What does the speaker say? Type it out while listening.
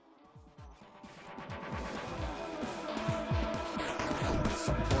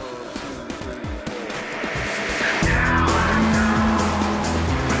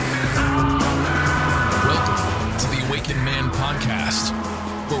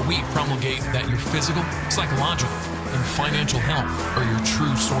podcast, where we promulgate that your physical, psychological, and financial health are your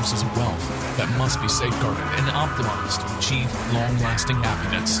true sources of wealth that must be safeguarded and optimized to achieve long-lasting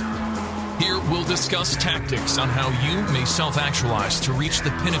happiness. Here we'll discuss tactics on how you may self-actualize to reach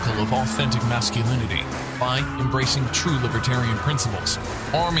the pinnacle of authentic masculinity by embracing true libertarian principles,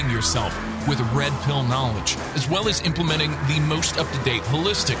 arming yourself with red pill knowledge, as well as implementing the most up-to-date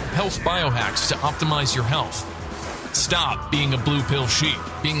holistic health biohacks to optimize your health. Stop being a blue pill sheep,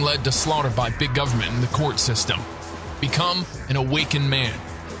 being led to slaughter by big government and the court system. Become an awakened man.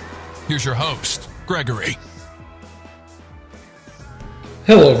 Here's your host, Gregory.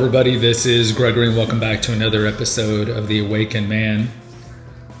 Hello everybody, this is Gregory and welcome back to another episode of The Awakened Man.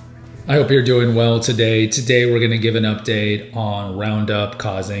 I hope you're doing well today. Today we're going to give an update on Roundup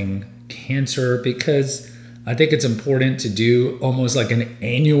causing cancer because I think it's important to do almost like an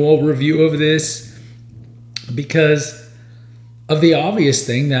annual review of this because of the obvious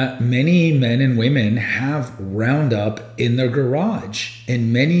thing that many men and women have Roundup in their garage,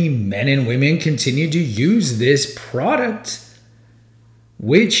 and many men and women continue to use this product,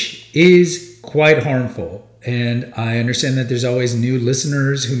 which is quite harmful. And I understand that there's always new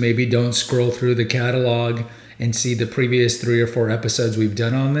listeners who maybe don't scroll through the catalog and see the previous 3 or 4 episodes we've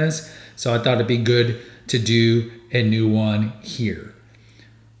done on this. So I thought it'd be good to do a new one here.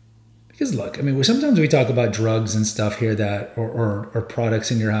 Because look, I mean, sometimes we talk about drugs and stuff here that, or products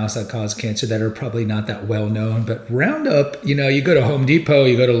in your house that cause cancer that are probably not that well known. But Roundup, you go to Home Depot,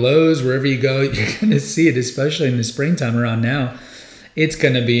 you go to Lowe's, wherever you go, you're going to see it, especially in the springtime around now. It's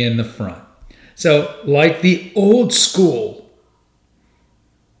going to be in the front. So like the old school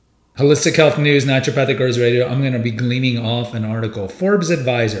Holistic Health News, Naturopathic Herbs Radio, I'm going to be gleaning off an article. Forbes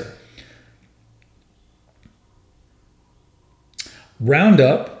Advisor.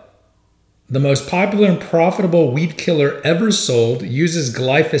 Roundup, the most popular and profitable weed killer ever sold, uses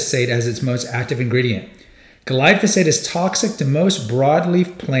glyphosate as its most active ingredient. Glyphosate is toxic to most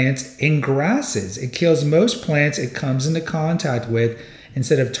broadleaf plants and grasses. It kills most plants it comes into contact with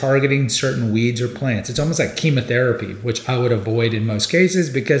instead of targeting certain weeds or plants. It's almost like chemotherapy, which I would avoid in most cases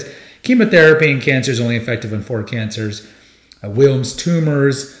because chemotherapy in cancer is only effective in 4 cancers. Wilms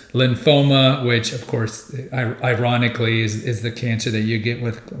tumors, lymphoma, which of course, ironically, is the cancer that you get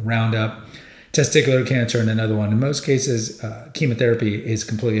with Roundup, testicular cancer, and another one. In most cases, chemotherapy is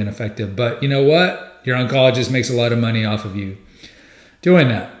completely ineffective. But you know what? Your oncologist makes a lot of money off of you doing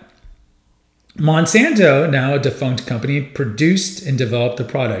that. Monsanto, now a defunct company, produced and developed the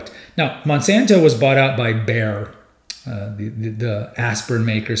product. Now, Monsanto was bought out by Bayer, the aspirin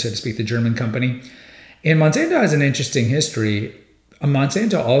maker, so to speak, the German company. And Monsanto has an interesting history.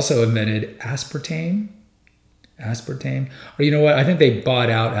 Monsanto also invented aspartame. Or you know what? I think they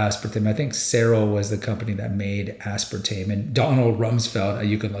bought out aspartame. I think Cerro was the company that made aspartame. And Donald Rumsfeld,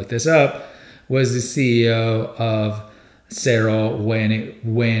 you can look this up, was the CEO of Cerro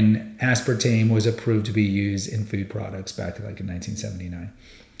when aspartame was approved to be used in food products back in 1979.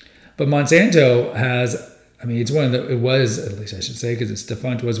 But Monsanto it was, at least I should say, because it's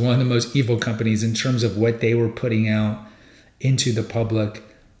defunct, was one of the most evil companies in terms of what they were putting out into the public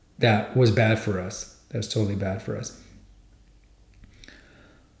that was bad for us. That was totally bad for us.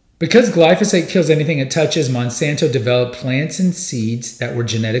 Because glyphosate kills anything it touches, Monsanto developed plants and seeds that were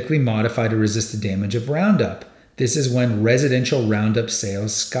genetically modified to resist the damage of Roundup. This is when residential Roundup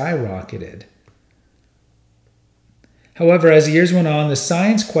sales skyrocketed. However, as years went on, the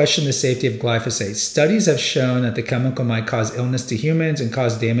science questioned the safety of glyphosate. Studies have shown that the chemical might cause illness to humans and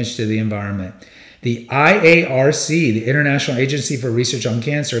cause damage to the environment. The IARC, the International Agency for Research on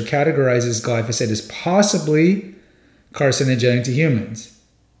Cancer, categorizes glyphosate as possibly carcinogenic to humans.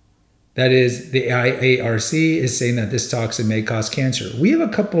 That is, the IARC is saying that this toxin may cause cancer. We have a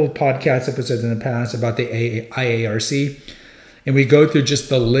couple of podcast episodes in the past about the IARC, and we go through just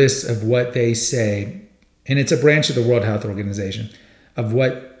the list of what they say. And it's a branch of the World Health Organization of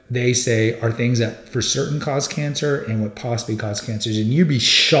what they say are things that for certain cause cancer and what possibly cause cancers. And you'd be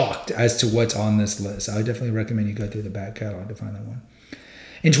shocked as to what's on this list. I definitely recommend you go through the back catalog to find that one.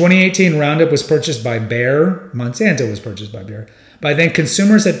 In 2018, Roundup was purchased by Bayer. Monsanto was purchased by Bayer. By then,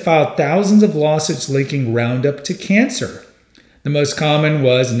 consumers had filed thousands of lawsuits linking Roundup to cancer. The most common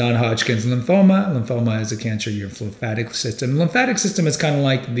was non-Hodgkin's lymphoma. Lymphoma is a cancer of your lymphatic system. The lymphatic system is kind of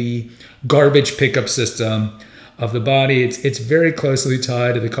like the garbage pickup system of the body. It's very closely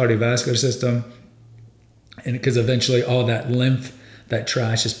tied to the cardiovascular system, and because eventually all that lymph, that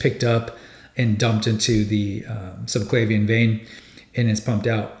trash, is picked up and dumped into the subclavian vein, and it's pumped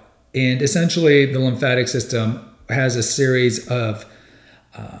out. And essentially, the lymphatic system has a series of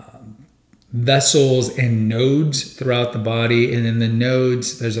vessels and nodes throughout the body. And in the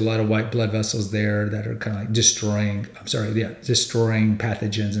nodes, there's a lot of white blood vessels there that are kind of like destroying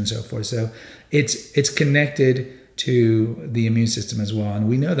pathogens and so forth. So it's connected to the immune system as well. And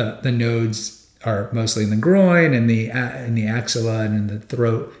we know that the nodes are mostly in the groin and the axilla and in the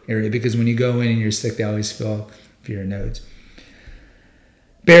throat area, because when you go in and you're sick, they always feel for your nodes.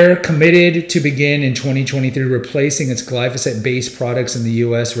 Bayer committed to begin in 2023 replacing its glyphosate-based products in the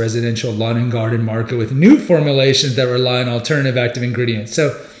U.S. residential lawn and garden market with new formulations that rely on alternative active ingredients.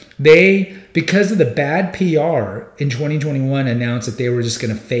 So they, because of the bad PR in 2021, announced that they were just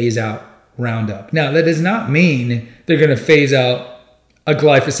going to phase out Roundup. Now, that does not mean they're going to phase out a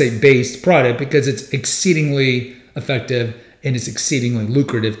glyphosate-based product, because it's exceedingly effective and it's exceedingly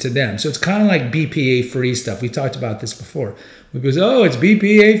lucrative to them. So it's kind of like BPA-free stuff. We talked about this before. We goes, oh, it's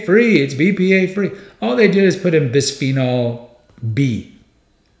BPA-free, it's BPA-free. All they did is put in bisphenol B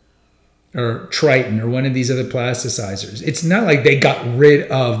or Triton or one of these other plasticizers. It's not like they got rid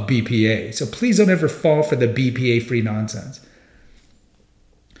of BPA. So please don't ever fall for the BPA-free nonsense.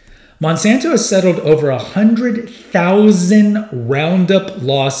 Monsanto has settled over 100,000 Roundup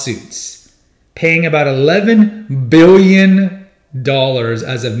lawsuits, paying about $11 billion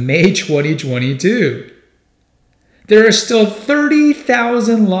as of May 2022. There are still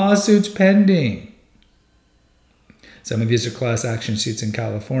 30,000 lawsuits pending. Some of these are class action suits in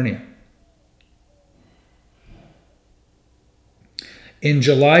California. In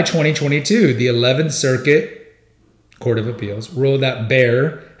July 2022, the 11th Circuit Court of Appeals ruled that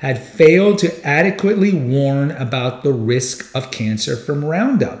Bayer had failed to adequately warn about the risk of cancer from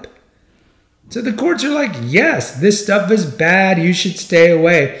Roundup. So the courts are like, yes, this stuff is bad, you should stay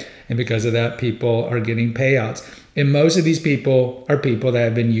away. And because of that, people are getting payouts. And most of these people are people that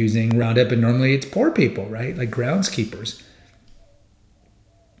have been using Roundup, and normally it's poor people, right? Like groundskeepers.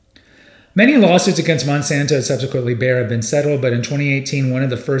 Many lawsuits against Monsanto and subsequently Bayer have been settled, but in 2018, one of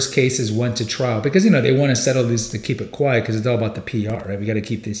the first cases went to trial because, they want to settle these to keep it quiet because it's all about the PR, right? We got to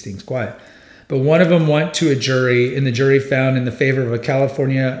keep these things quiet. But one of them went to a jury, and the jury found in the favor of a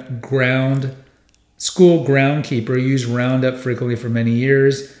California school groundkeeper who used Roundup frequently for many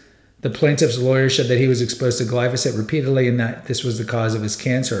years. The plaintiff's lawyer said that he was exposed to glyphosate repeatedly and that this was the cause of his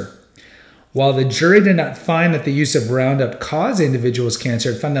cancer. While the jury did not find that the use of Roundup caused individuals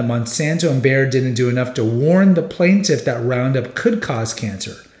cancer, it found that Monsanto and Bayer didn't do enough to warn the plaintiff that Roundup could cause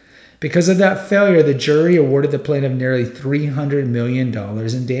cancer. Because of that failure, the jury awarded the plaintiff nearly $300 million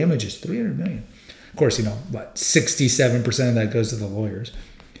in damages. $300 million. Of course, 67% of that goes to the lawyers.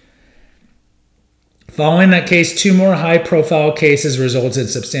 Following that case, two more high-profile cases resulted in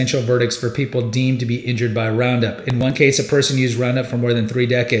substantial verdicts for people deemed to be injured by Roundup. In one case, a person used Roundup for more than 3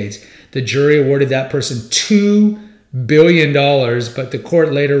 decades. The jury awarded that person $2 billion, but the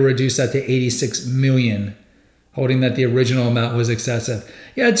court later reduced that to $86 million, holding that the original amount was excessive.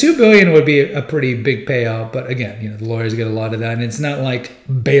 Yeah, $2 billion would be a pretty big payout, but again, the lawyers get a lot of that, and it's not like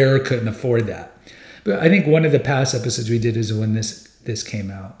Bayer couldn't afford that. But I think one of the past episodes we did is when this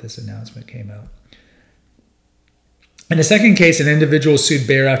came out, this announcement came out. In the second case, an individual sued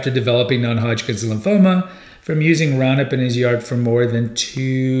Bayer after developing non-Hodgkin's lymphoma from using Roundup in his yard for more than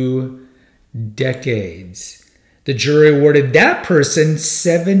 2 decades. The jury awarded that person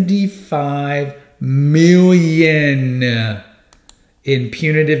 $75 million in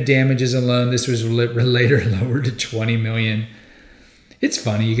punitive damages alone. This was later lowered to $20 million. It's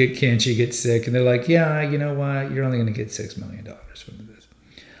funny, you get cancer, you get sick, and they're like, yeah, you know what, you're only going to get $6 million from this.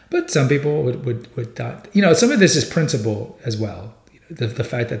 But some people would thought, some of this is principle as well. The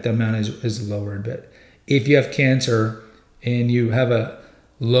fact that the amount is lowered. But if you have cancer and you have a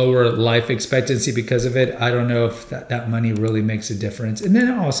lower life expectancy because of it, I don't know if that money really makes a difference. And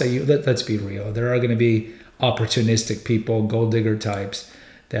then also, let's be real. There are going to be opportunistic people, gold digger types,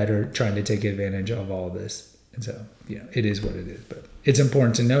 that are trying to take advantage of all this. And so, it is what it is. But it's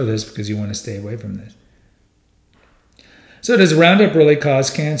important to know this because you want to stay away from this. So does Roundup really cause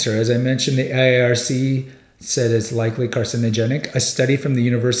cancer? As I mentioned, the IARC said it's likely carcinogenic. A study from the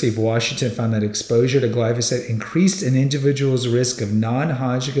University of Washington found that exposure to glyphosate increased an individual's risk of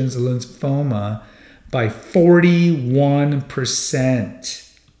non-Hodgkin's lymphoma by 41%.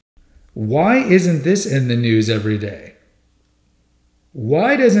 Why isn't this in the news every day?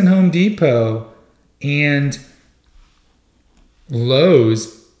 Why doesn't Home Depot and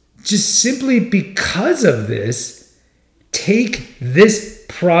Lowe's, just simply because of this, take this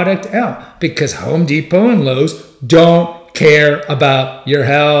product out? Because Home Depot and Lowe's don't care about your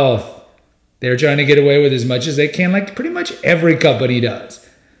health. They're trying to get away with as much as they can, like pretty much every company does.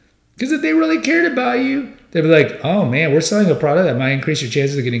 Because if they really cared about you, They'd be like, oh man, we're selling a product that might increase your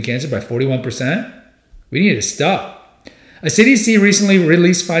chances of getting cancer by 41%. We need to stop. A CDC recently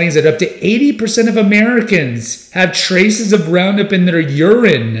released findings that up to 80% of Americans have traces of Roundup in their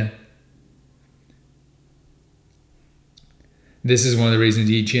urine. This is one of the reasons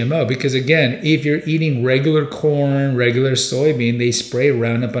to eat GMO, because again, if you're eating regular corn, regular soybean, they spray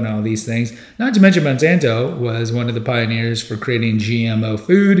Roundup on all these things. Not to mention Monsanto was one of the pioneers for creating GMO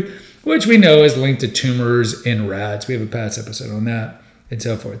food, which we know is linked to tumors in rats. We have a past episode on that and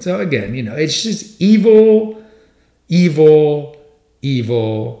so forth. So again, it's just evil, evil,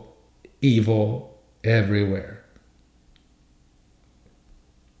 evil, evil everywhere.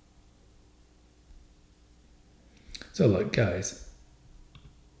 So look, guys,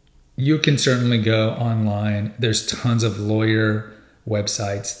 you can certainly go online. There's tons of lawyer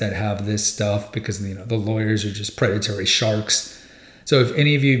websites that have this stuff because, the lawyers are just predatory sharks. So if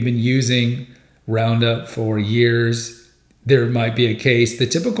any of you have been using Roundup for years, there might be a case. The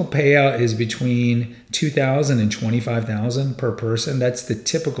typical payout is between $2,000 and $25,000 per person. That's the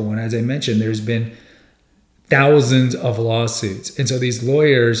typical one. As I mentioned, there's been thousands of lawsuits. And so these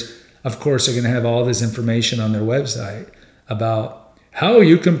lawyers, of course, are going to have all this information on their website about how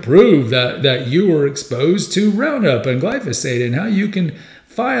you can prove that you were exposed to Roundup and glyphosate and how you can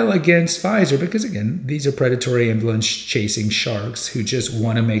file against Pfizer. Because again, these are predatory influence chasing sharks who just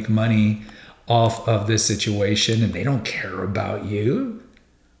want to make money off of this situation, and they don't care about you.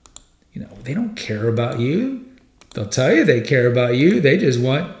 They don't care about you. They'll tell you they care about you. They just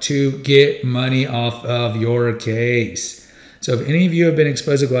want to get money off of your case. So if any of you have been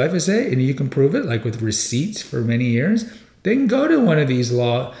exposed to glyphosate and you can prove it, like with receipts for many years, then go to one of these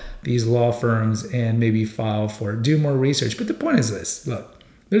law firms and maybe file for it. Do more research. But the point is this. Look,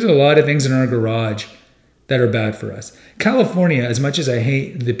 there's a lot of things in our garage that are bad for us. California, as much as I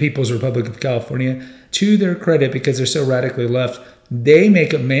hate the People's Republic of California, to their credit, because they're so radically left, they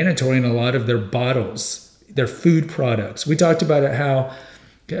make it mandatory in a lot of their bottles, their food products. We talked about it, how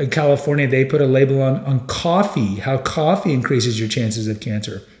in California, they put a label on coffee, how coffee increases your chances of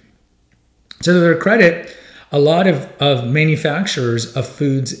cancer. So to their credit, a lot of manufacturers of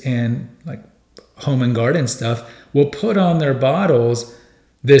foods and like home and garden stuff will put on their bottles,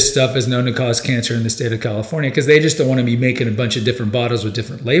 this stuff is known to cause cancer in the state of California, because they just don't want to be making a bunch of different bottles with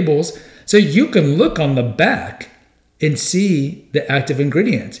different labels. So you can look on the back and see the active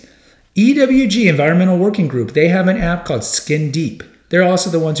ingredients. EWG, Environmental Working Group, they have an app called Skin Deep. They're also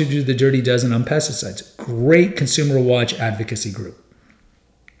the ones who do the Dirty Dozen on pesticides. Great consumer watch advocacy group.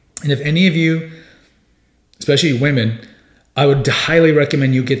 And if any of you, especially women, I would highly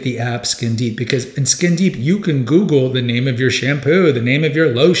recommend you get the app Skin Deep, because in Skin Deep, you can Google the name of your shampoo, the name of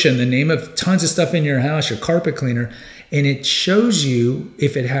your lotion, the name of tons of stuff in your house, your carpet cleaner, and it shows you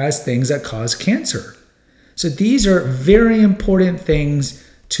if it has things that cause cancer. So these are very important things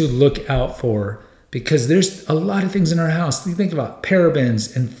to look out for, because there's a lot of things in our house. You think about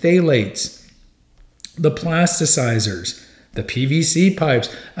parabens and phthalates, the plasticizers, the PVC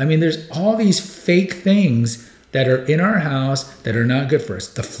pipes. I mean, there's all these fake things that are in our house that are not good for us.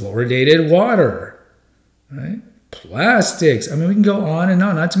 The fluoridated water, right? Plastics. I mean, we can go on and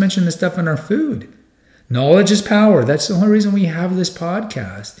on, not to mention the stuff in our food. Knowledge is power. That's the only reason we have this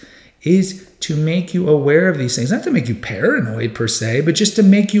podcast, is to make you aware of these things. Not to make you paranoid per se, but just to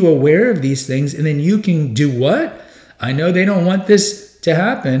make you aware of these things. And then you can do what? I know they don't want this to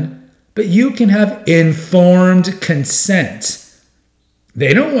happen, but you can have informed consent.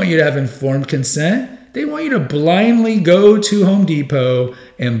 They don't want you to have informed consent. They want you to blindly go to Home Depot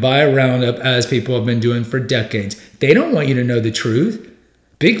and buy Roundup, as people have been doing for decades. They don't want you to know the truth.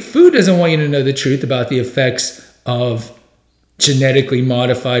 Big Food doesn't want you to know the truth about the effects of genetically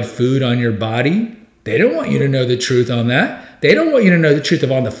modified food on your body. They don't want you to know the truth on that. They don't want you to know the truth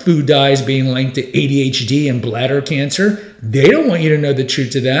of all the food dyes being linked to ADHD and bladder cancer. They don't want you to know the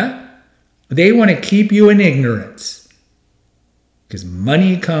truth to that. They want to keep you in ignorance, because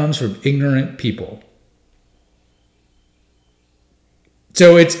money comes from ignorant people.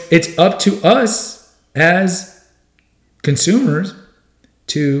 So it's up to us as consumers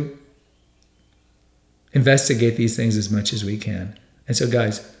to investigate these things as much as we can. And so,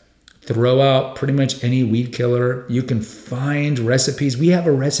 guys, throw out pretty much any weed killer. You can find recipes. We have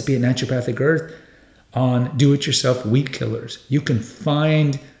a recipe at Naturopathic Earth on do-it-yourself weed killers. You can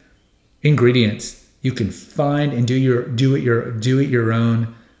find ingredients. You can find and do it your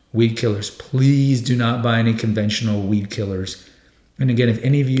own weed killers. Please do not buy any conventional weed killers. And again, if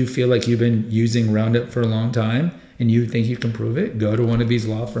any of you feel like you've been using Roundup for a long time and you think you can prove it, go to one of these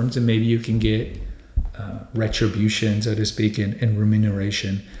law firms and maybe you can get retribution, so to speak, and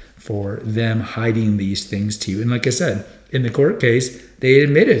remuneration for them hiding these things to you. And like I said, in the court case, they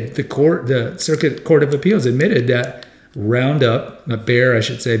admitted, the Circuit Court of Appeals admitted that Roundup, Bayer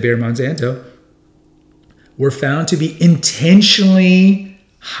Monsanto, were found to be intentionally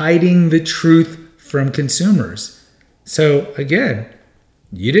hiding the truth from consumers. So again,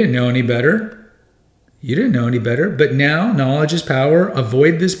 you didn't know any better. But now knowledge is power.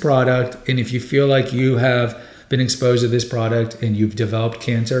 Avoid this product. And if you feel like you have been exposed to this product and you've developed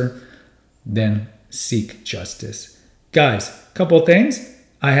cancer, then seek justice. Guys, a couple of things.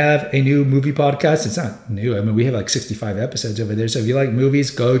 I have a new movie podcast. It's not new. I mean, we have like 65 episodes over there. So if you like movies,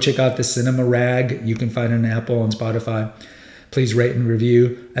 go check out the Cinema Rag. You can find it on Apple and Spotify. Please rate and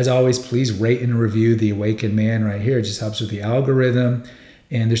review. As always, please rate and review The Awakened Man right here. It just helps with the algorithm.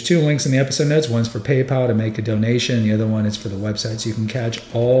 And there's 2 links in the episode notes. One's for PayPal to make a donation. The other one is for the website. So you can catch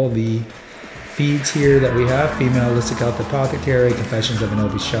all the feeds here that we have. Female Illicit Health Apothecary, Confessions of an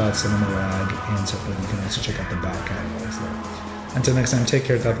Obese Shot, Cinema Rag, and so forth. You can also check out the back catalogs there. Until next time, take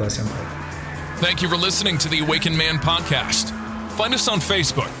care. God bless you. Thank you for listening to the Awakened Man podcast. Find us on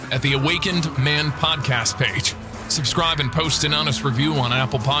Facebook at the Awakened Man podcast page. Subscribe and post an honest review on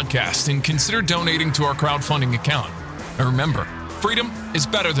Apple Podcasts, and consider donating to our crowdfunding account. And remember, freedom is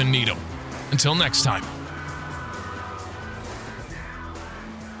better than needle. Until next time.